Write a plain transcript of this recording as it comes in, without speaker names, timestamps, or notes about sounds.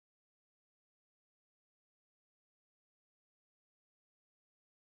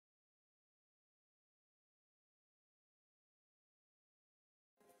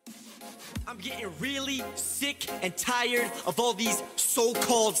I'm getting really sick and tired of all these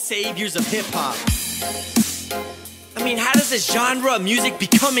so-called saviors of hip-hop. I mean, how does this genre of music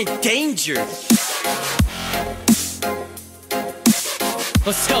become endangered?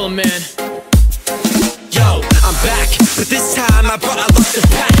 Let's tell him, man. Yo, I'm back, but this time I brought a lot to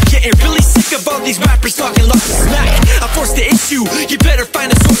pack. Getting really sick of all these rappers talking lots of smack. I forced the issue, you better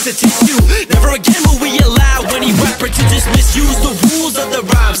find a source of tissue. Never again will we allow any rapper to just misuse the rules of the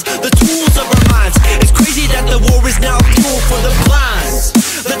rhymes, the tools of our minds. It's crazy that the war is now fuel for the blinds.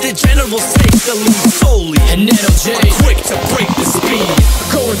 Let the generals take the lead solely, And NLJ are quick to break the speed.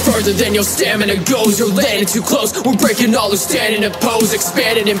 going further than your stamina goes. You're landing too close, we're breaking all who's standing and pose.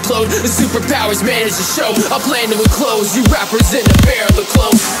 Expand and implode, the superpowers manage to show. I plan to enclose you rappers in a barrel of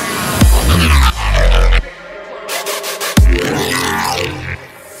clothes.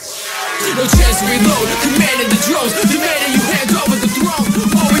 No chance to reload, commanding the drones, demanding you hand over the throne.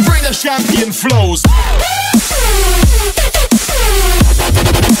 While we bring the Champion flows.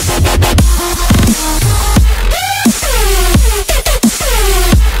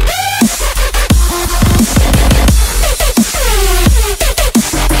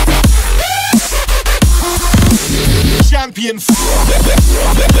 Champion.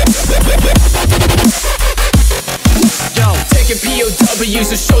 Yo, taking POWs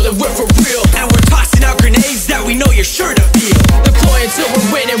to show that we're for real. and we're tossing out grenades that we know you're sure to feel. Deploy until we're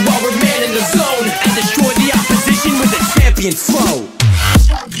winning while we're manning the zone. And destroy the opposition with a champion flow.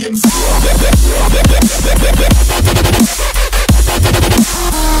 Champion.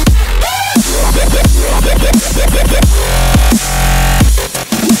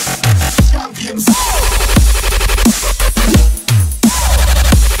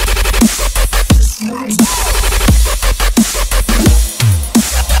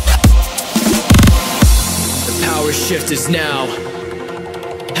 Power shift is now,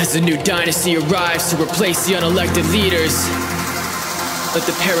 as a new dynasty arrives to replace the unelected leaders. Let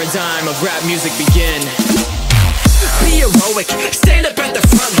the paradigm of rap music begin. Be heroic, stand up at the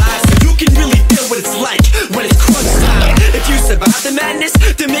front line so you can really feel what it's like when it's crunch time. If you survive the madness,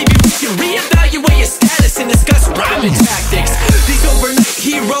 then maybe we can reevaluate your status and discuss rhyming tactics. These overnight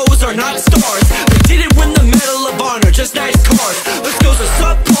heroes are not stars. They didn't win the Medal of Honor, just nice cars. The skills are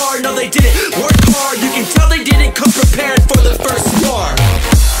subpar, no they didn't work hard. You can tell they didn't come prepared for the first war.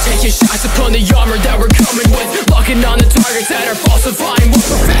 Taking shots upon the armor that we're coming with, locking on the targets that are falsifying what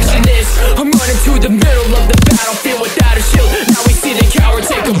perfection is. I'm running to the middle of the battlefield without a shield. Now we see the coward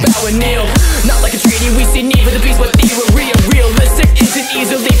take a bow and kneel. Not like a treaty, we see need for the beast, but theory realistic isn't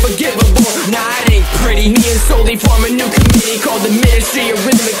easily forgivable. Nah, it ain't pretty. Me and Solely form a new committee called the Ministry of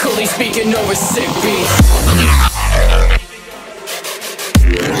Rhythmically Speaking over sick beats.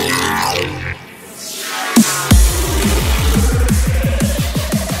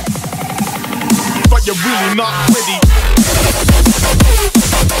 But you're really not ready.